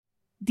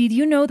Did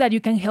you know that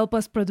you can help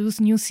us produce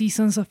new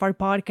seasons of our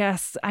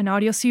podcasts and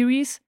audio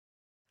series?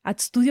 At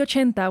Studio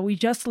Ochenta, we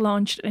just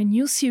launched a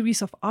new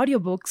series of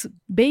audiobooks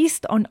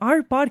based on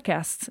our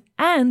podcasts,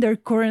 and they're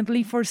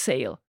currently for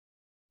sale.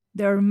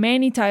 There are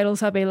many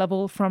titles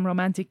available, from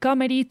romantic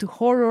comedy to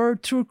horror,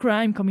 true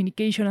crime,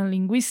 communication and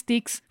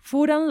linguistics,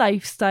 food and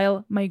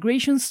lifestyle,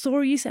 migration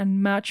stories,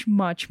 and much,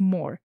 much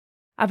more.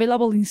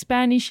 Available in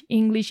Spanish,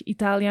 English,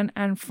 Italian,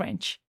 and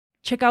French.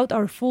 Check out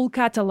our full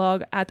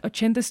catalog at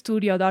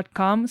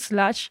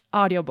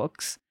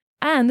ochentastudio.com/audiobooks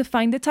and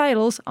find the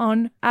titles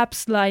on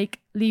apps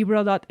like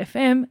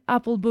Libro.fm,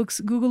 Apple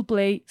Books, Google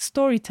Play,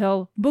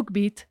 Storytel,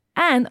 BookBeat,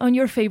 and on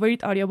your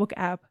favorite audiobook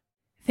app.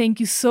 Thank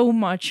you so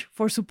much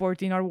for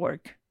supporting our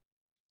work.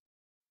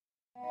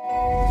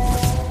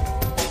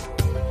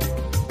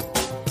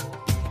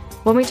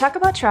 When we talk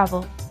about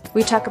travel,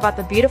 we talk about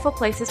the beautiful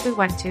places we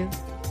went to,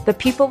 the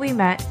people we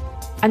met,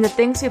 and the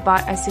things we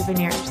bought as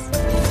souvenirs.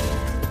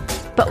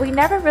 But we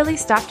never really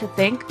stop to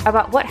think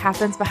about what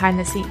happens behind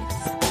the scenes.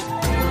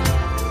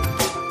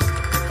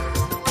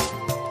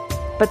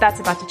 But that's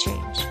about to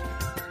change.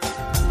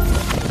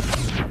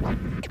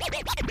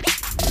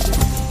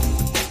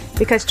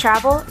 Because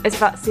travel is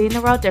about seeing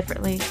the world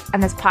differently,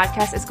 and this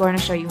podcast is going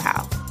to show you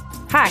how.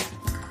 Hi,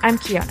 I'm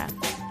Kiona,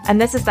 and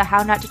this is the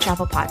How Not to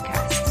Travel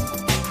podcast.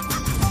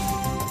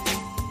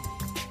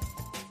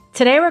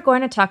 Today we're going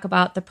to talk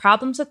about the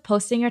problems with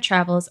posting your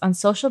travels on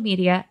social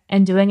media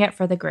and doing it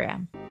for the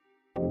gram.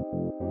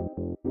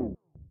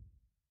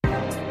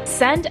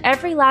 Send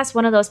every last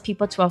one of those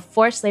people to a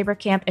forced labor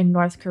camp in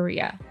North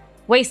Korea.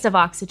 Waste of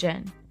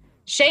oxygen.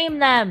 Shame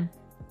them!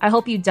 I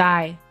hope you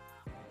die.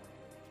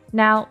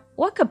 Now,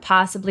 what could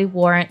possibly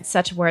warrant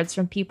such words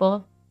from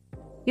people?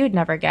 You'd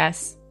never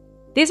guess.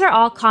 These are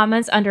all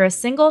comments under a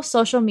single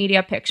social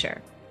media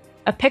picture.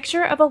 A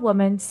picture of a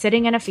woman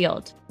sitting in a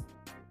field.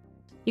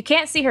 You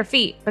can't see her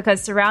feet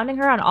because surrounding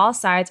her on all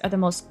sides are the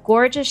most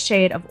gorgeous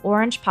shade of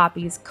orange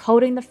poppies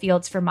coating the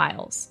fields for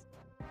miles.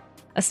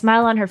 A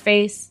smile on her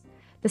face,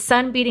 the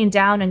sun beating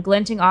down and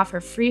glinting off her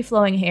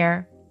free-flowing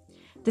hair.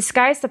 The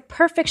sky's the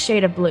perfect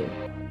shade of blue.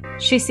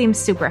 She seems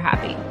super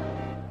happy.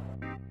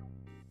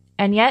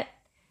 And yet,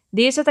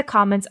 these are the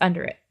comments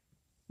under it.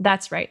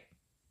 That's right.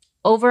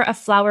 Over a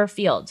flower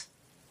field.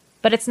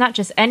 But it's not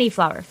just any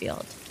flower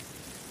field.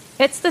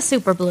 It's the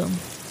super bloom.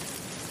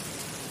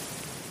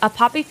 A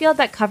poppy field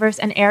that covers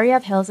an area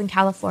of hills in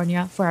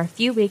California for a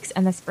few weeks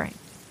in the spring.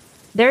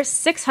 There's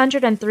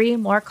 603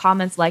 more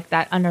comments like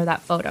that under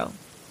that photo.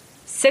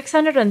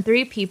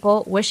 603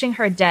 people wishing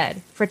her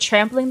dead for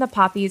trampling the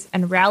poppies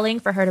and rallying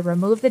for her to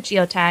remove the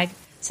geotag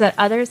so that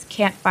others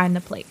can't find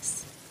the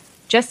place.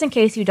 Just in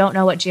case you don't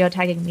know what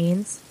geotagging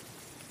means,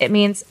 it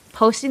means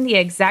posting the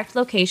exact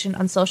location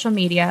on social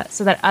media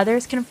so that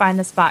others can find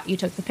the spot you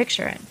took the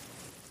picture in.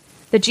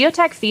 The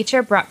geotag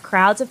feature brought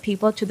crowds of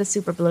people to the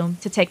super bloom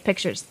to take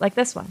pictures like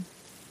this one.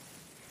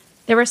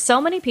 There were so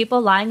many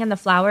people lying in the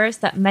flowers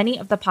that many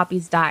of the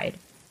poppies died.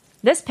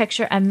 This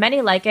picture and many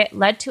like it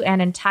led to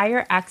an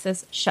entire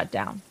axis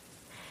shutdown.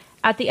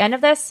 At the end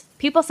of this,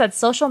 people said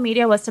social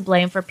media was to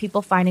blame for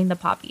people finding the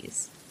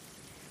poppies.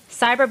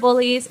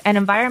 Cyberbullies and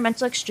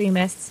environmental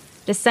extremists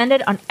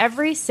descended on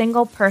every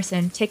single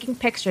person taking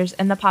pictures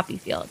in the poppy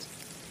field.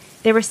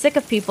 They were sick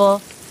of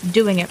people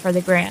doing it for the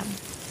gram.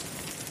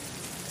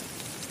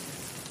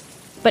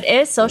 But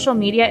is social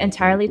media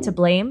entirely to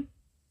blame?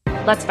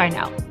 Let's find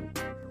out.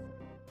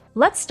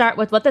 Let's start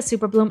with what the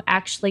super bloom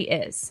actually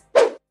is.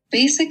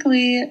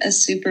 Basically, a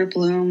super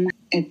bloom,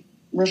 it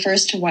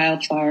refers to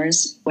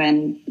wildflowers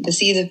when the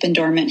seeds have been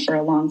dormant for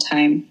a long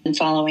time and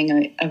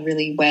following a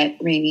really wet,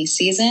 rainy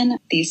season.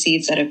 These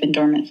seeds that have been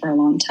dormant for a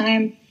long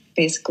time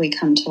basically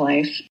come to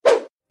life.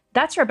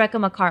 That's Rebecca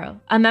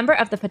Macaro, a member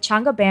of the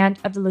Pachanga Band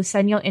of the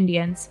Luiseño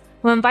Indians,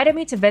 who invited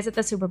me to visit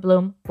the super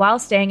bloom while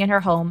staying in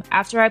her home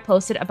after I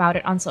posted about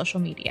it on social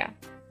media.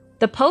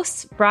 The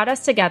posts brought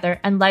us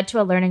together and led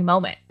to a learning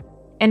moment.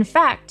 In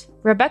fact,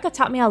 Rebecca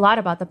taught me a lot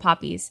about the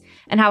poppies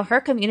and how her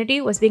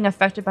community was being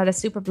affected by the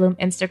super bloom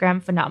Instagram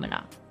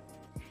phenomena.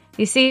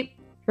 You see,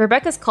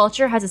 Rebecca's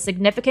culture has a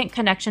significant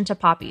connection to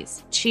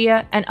poppies,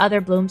 chia, and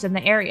other blooms in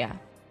the area.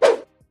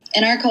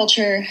 In our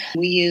culture,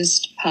 we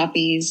used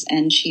poppies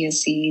and chia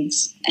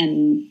seeds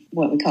and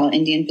what we call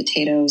Indian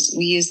potatoes.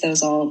 We use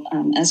those all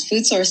as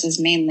food sources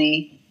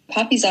mainly.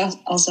 Poppies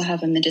also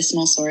have a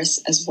medicinal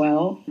source as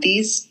well.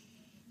 These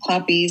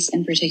poppies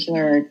in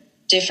particular are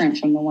different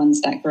from the ones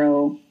that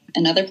grow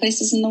in other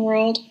places in the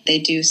world. They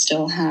do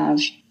still have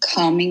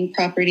calming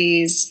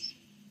properties,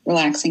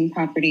 relaxing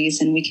properties,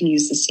 and we can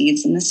use the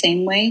seeds in the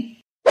same way.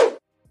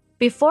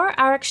 Before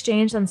our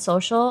exchange on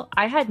social,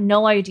 I had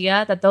no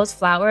idea that those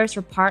flowers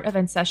were part of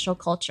ancestral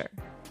culture.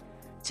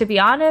 To be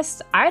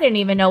honest, I didn't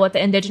even know what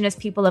the indigenous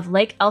people of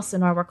Lake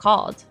Elsinore were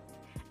called.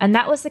 And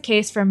that was the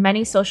case for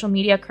many social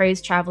media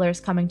crazed travelers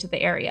coming to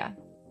the area.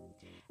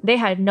 They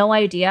had no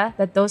idea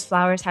that those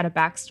flowers had a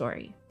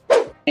backstory.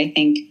 I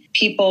think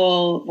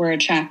people were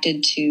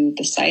attracted to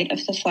the sight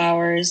of the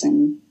flowers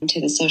and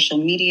to the social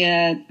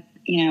media,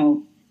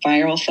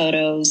 viral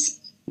photos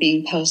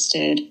being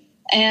posted.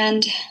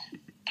 And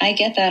I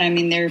get that. I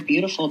mean, they're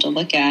beautiful to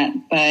look at,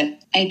 but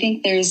I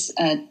think there's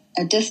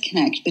a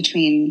disconnect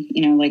between,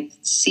 like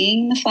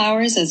seeing the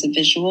flowers as a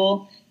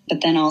visual,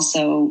 but then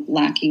also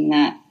lacking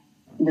that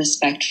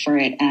respect for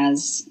it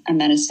as a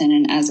medicine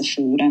and as a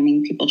food. I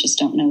mean, people just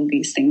don't know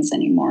these things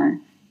anymore.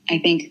 I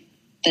think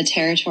the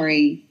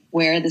territory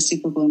where the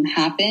superbloom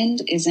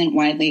happened isn't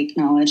widely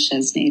acknowledged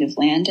as native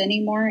land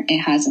anymore. It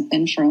hasn't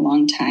been for a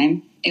long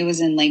time. It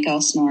was in Lake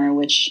Elsinore,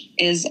 which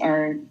is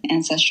our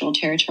ancestral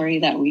territory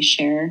that we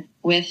share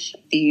with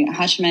the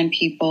Hachiman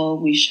people.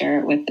 We share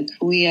it with the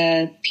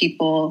Kuya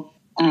people.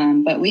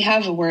 But we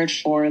have a word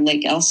for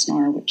Lake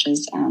Elsinore, which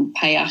is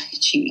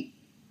Payachchi.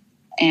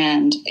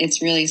 And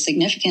it's really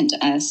significant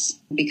to us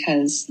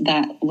because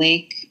that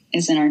lake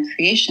is in our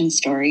creation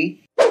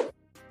story.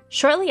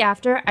 Shortly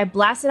after, I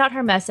blasted out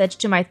her message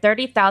to my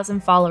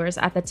 30,000 followers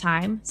at the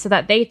time so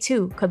that they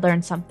too could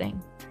learn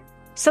something.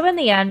 So in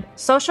the end,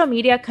 social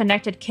media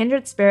connected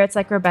kindred spirits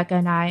like Rebecca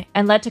and I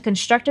and led to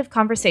constructive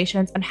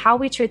conversations on how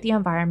we treat the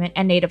environment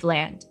and native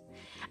land.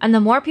 And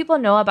the more people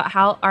know about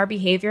how our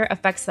behavior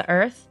affects the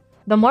earth,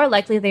 the more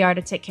likely they are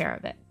to take care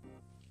of it.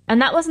 And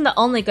that wasn't the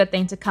only good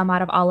thing to come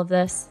out of all of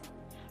this.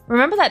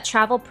 Remember that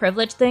travel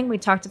privilege thing we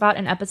talked about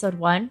in episode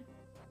 1?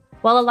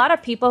 Well, a lot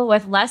of people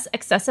with less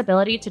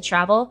accessibility to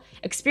travel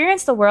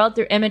experience the world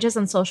through images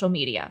on social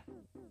media.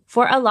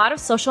 For a lot of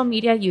social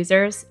media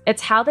users,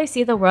 it's how they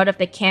see the world if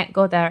they can't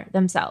go there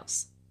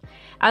themselves.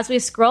 As we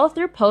scroll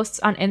through posts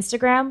on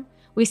Instagram,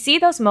 we see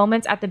those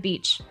moments at the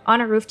beach,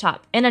 on a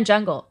rooftop, in a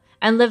jungle,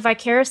 and live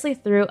vicariously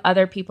through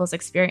other people's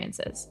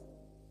experiences.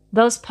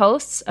 Those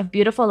posts of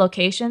beautiful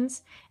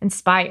locations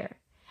inspire,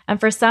 and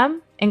for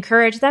some,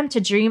 encourage them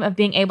to dream of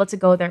being able to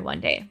go there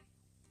one day.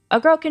 A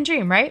girl can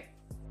dream, right?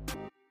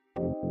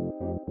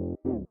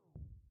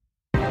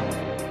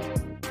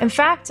 In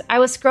fact, I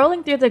was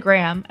scrolling through the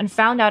gram and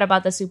found out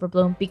about the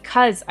superbloom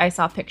because I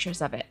saw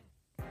pictures of it.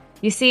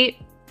 You see,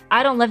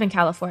 I don't live in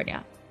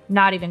California,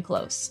 not even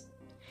close.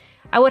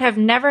 I would have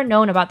never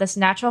known about this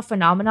natural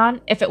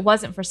phenomenon if it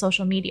wasn't for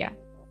social media.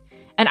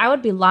 And I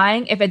would be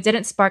lying if it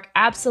didn't spark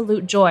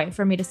absolute joy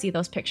for me to see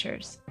those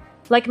pictures.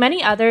 Like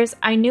many others,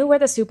 I knew where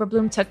the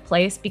superbloom took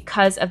place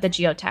because of the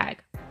geotag.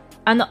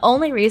 And the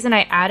only reason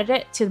I added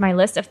it to my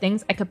list of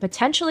things I could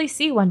potentially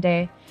see one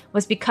day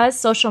was because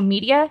social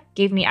media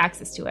gave me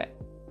access to it.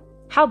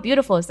 How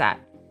beautiful is that?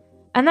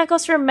 And that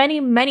goes for many,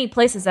 many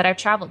places that I've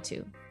traveled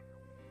to.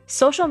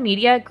 Social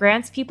media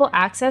grants people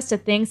access to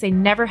things they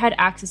never had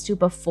access to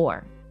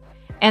before.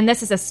 And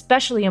this is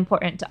especially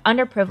important to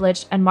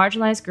underprivileged and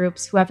marginalized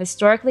groups who have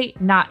historically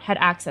not had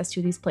access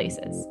to these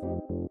places.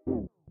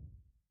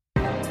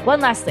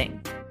 One last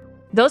thing.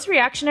 Those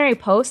reactionary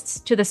posts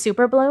to the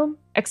superbloom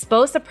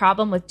expose the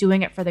problem with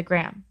doing it for the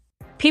gram.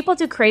 People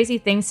do crazy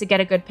things to get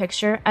a good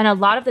picture, and a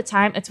lot of the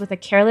time it's with a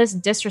careless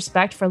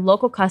disrespect for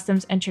local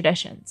customs and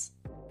traditions.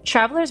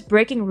 Travelers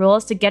breaking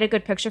rules to get a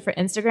good picture for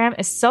Instagram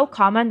is so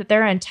common that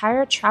there are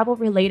entire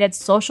travel-related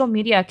social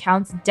media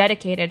accounts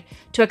dedicated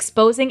to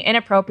exposing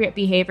inappropriate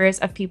behaviors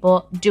of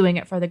people doing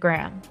it for the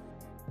gram.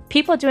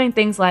 People doing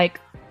things like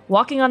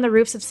walking on the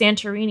roofs of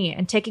Santorini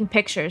and taking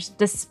pictures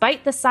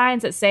despite the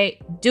signs that say,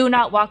 "Do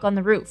not walk on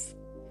the roof."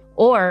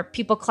 Or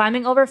people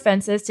climbing over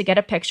fences to get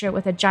a picture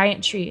with a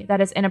giant tree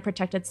that is in a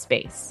protected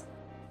space.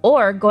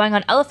 Or going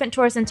on elephant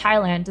tours in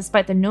Thailand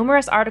despite the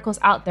numerous articles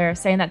out there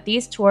saying that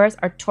these tours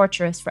are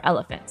torturous for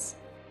elephants.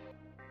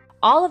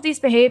 All of these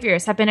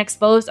behaviors have been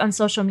exposed on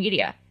social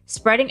media,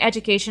 spreading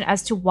education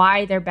as to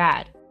why they're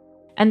bad.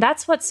 And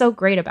that's what's so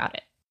great about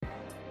it.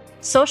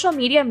 Social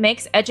media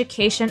makes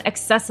education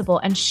accessible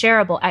and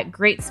shareable at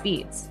great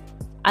speeds.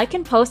 I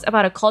can post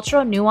about a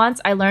cultural nuance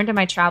I learned in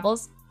my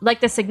travels, like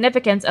the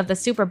significance of the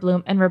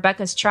superbloom in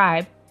Rebecca's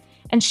tribe,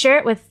 and share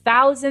it with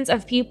thousands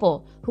of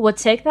people who will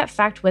take that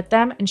fact with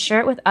them and share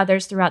it with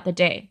others throughout the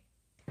day.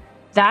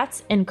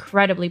 That's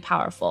incredibly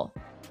powerful,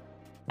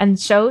 and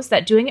shows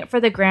that doing it for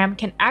the gram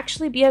can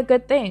actually be a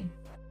good thing.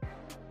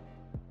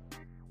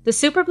 The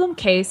superbloom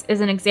case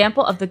is an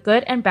example of the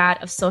good and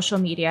bad of social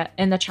media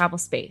in the travel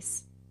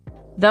space.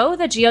 Though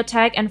the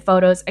geotag and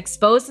photos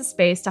expose the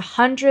space to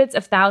hundreds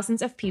of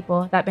thousands of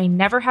people that may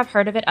never have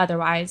heard of it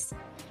otherwise,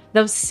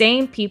 those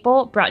same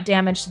people brought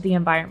damage to the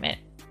environment.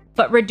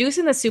 But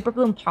reducing the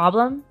superbloom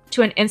problem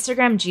to an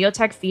Instagram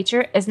geotag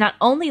feature is not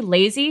only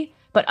lazy,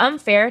 but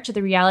unfair to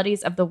the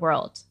realities of the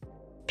world.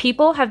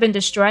 People have been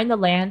destroying the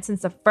land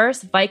since the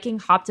first Viking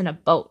hopped in a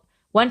boat,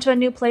 went to a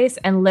new place,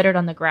 and littered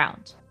on the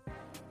ground.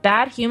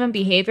 Bad human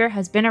behavior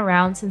has been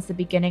around since the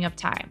beginning of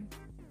time.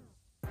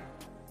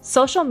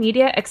 Social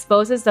media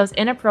exposes those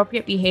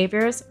inappropriate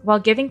behaviors while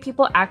giving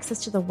people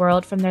access to the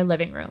world from their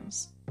living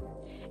rooms.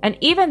 And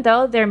even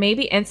though there may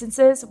be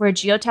instances where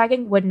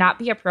geotagging would not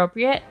be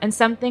appropriate and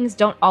some things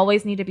don't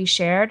always need to be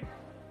shared,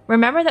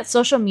 remember that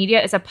social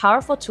media is a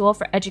powerful tool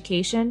for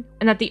education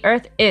and that the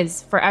earth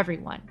is for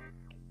everyone.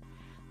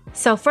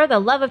 So for the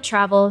love of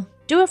travel,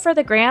 do it for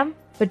the gram,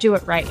 but do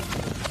it right.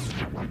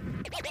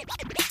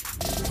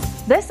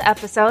 This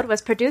episode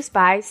was produced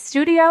by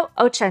Studio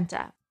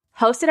Ochenta,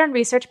 hosted and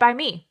researched by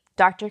me,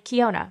 Dr.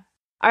 Kiona.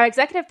 Our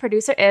executive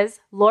producer is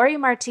Lori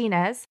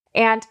Martinez,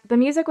 and the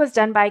music was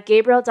done by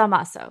Gabriel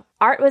Dalmaso.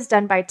 Art was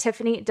done by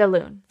Tiffany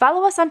DeLune.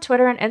 Follow us on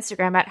Twitter and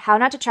Instagram at How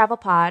Not to Travel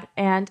Pod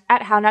and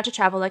at How Not to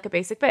Travel Like a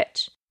Basic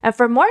Bitch. And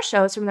for more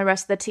shows from the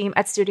rest of the team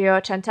at Studio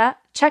Ochenta,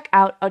 check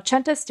out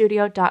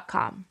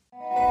ochentastudio.com.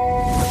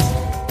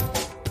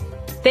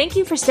 Thank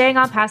you for staying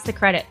on past the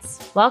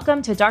credits.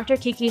 Welcome to Dr.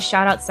 Kiki's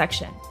Shoutout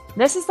section.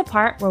 This is the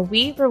part where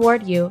we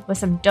reward you with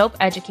some dope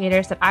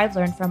educators that I've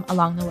learned from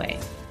along the way.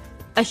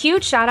 A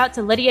huge shout out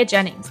to Lydia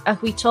Jennings, a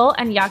Huichol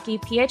and Yaqui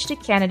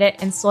PhD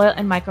candidate in soil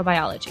and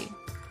microbiology.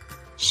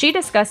 She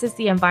discusses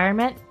the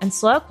environment and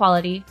soil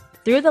quality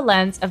through the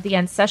lens of the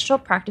ancestral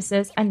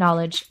practices and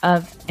knowledge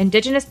of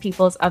indigenous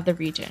peoples of the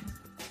region.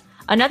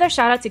 Another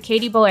shout out to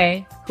Katie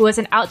Boe, who is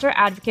an outdoor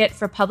advocate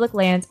for public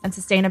lands and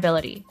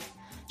sustainability.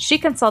 She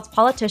consults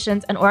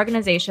politicians and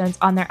organizations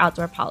on their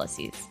outdoor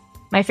policies.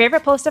 My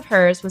favorite post of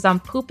hers was on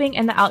pooping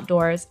in the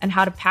outdoors and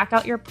how to pack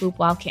out your poop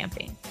while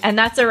camping. And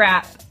that's a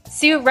wrap.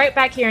 See you right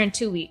back here in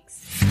 2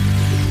 weeks.